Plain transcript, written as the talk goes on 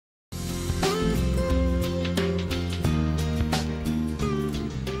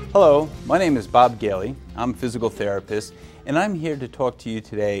Hello, my name is Bob Gailey. I'm a physical therapist, and I'm here to talk to you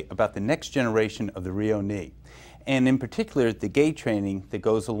today about the next generation of the RHEO knee, and in particular the gait training that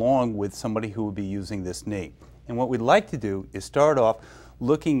goes along with somebody who will be using this knee. And what we'd like to do is start off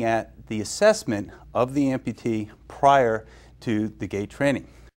looking at the assessment of the amputee prior to the gait training.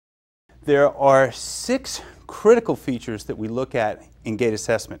 There are 6 critical features that we look at in gait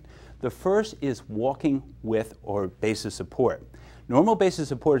assessment. The first is walking width or base of support. Normal base of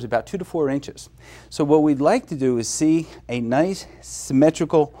support is about 2 to 4 inches. So what we'd like to do is see a nice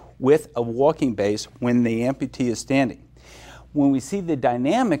symmetrical width of walking base when the amputee is standing. When we see the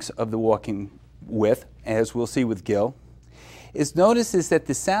dynamics of the walking width, as we'll see with Gil, notice that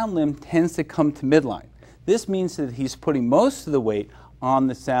the sound limb tends to come to midline. This means that he's putting most of the weight on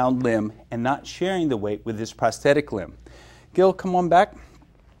the sound limb and not sharing the weight with his prosthetic limb. Gil, come on back.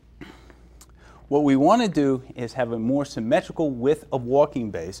 What we want to do is have a more symmetrical width of walking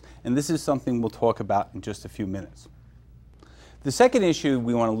base, and this is something we'll talk about in just a few minutes. The second issue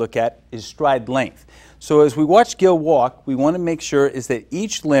we want to look at is stride length. So as we watch Gil walk, we want to make sure that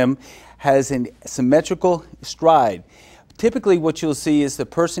each limb has a symmetrical stride. Typically what you'll see is the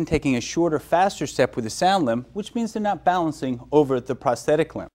person taking a shorter, faster step with the sound limb, which means they're not balancing over the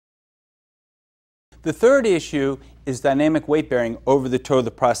prosthetic limb. The third issue is dynamic weight bearing over the toe of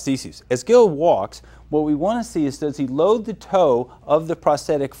the prosthesis. As Gil walks, what we want to see is, does he load the toe of the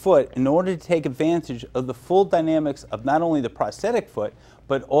prosthetic foot in order to take advantage of the full dynamics of not only the prosthetic foot,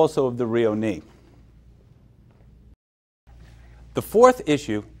 but also of the RHEO knee. The fourth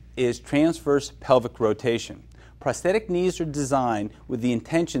issue is transverse pelvic rotation. Prosthetic knees are designed with the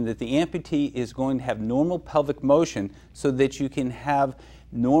intention that the amputee is going to have normal pelvic motion so that you can have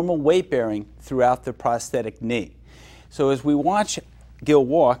normal weight bearing throughout the prosthetic knee. So as we watch Gil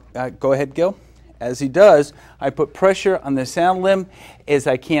walk, go ahead Gil. As he does, I put pressure on the sound limb as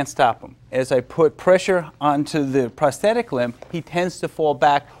I can't stop him. As I put pressure onto the prosthetic limb, he tends to fall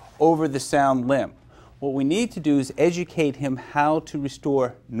back over the sound limb. What we need to do is educate him how to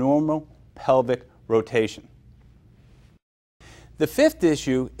restore normal pelvic rotation. The fifth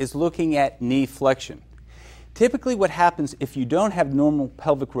issue is looking at knee flexion. Typically what happens if you don't have normal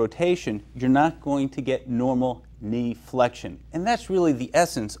pelvic rotation, you're not going to get normal knee flexion. And that's really the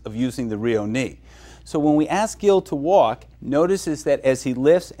essence of using the RHEO knee. So when we ask Gil to walk, notice that as he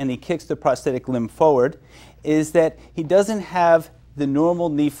lifts and he kicks the prosthetic limb forward, is that he doesn't have the normal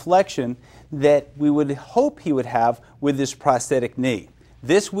knee flexion that we would hope he would have with this prosthetic knee.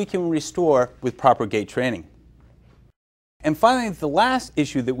 This we can restore with proper gait training. And finally, the last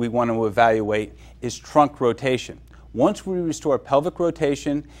issue that we want to evaluate is trunk rotation. Once we restore pelvic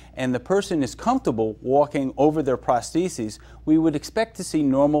rotation and the person is comfortable walking over their prostheses, we would expect to see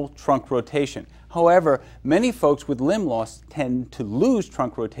normal trunk rotation. However, many folks with limb loss tend to lose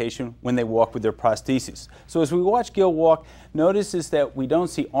trunk rotation when they walk with their prostheses. So as we watch Gil walk, notice that we don't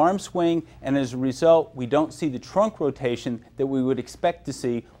see arm swing, and as a result, we don't see the trunk rotation that we would expect to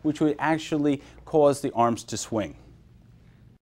see, which would actually cause the arms to swing.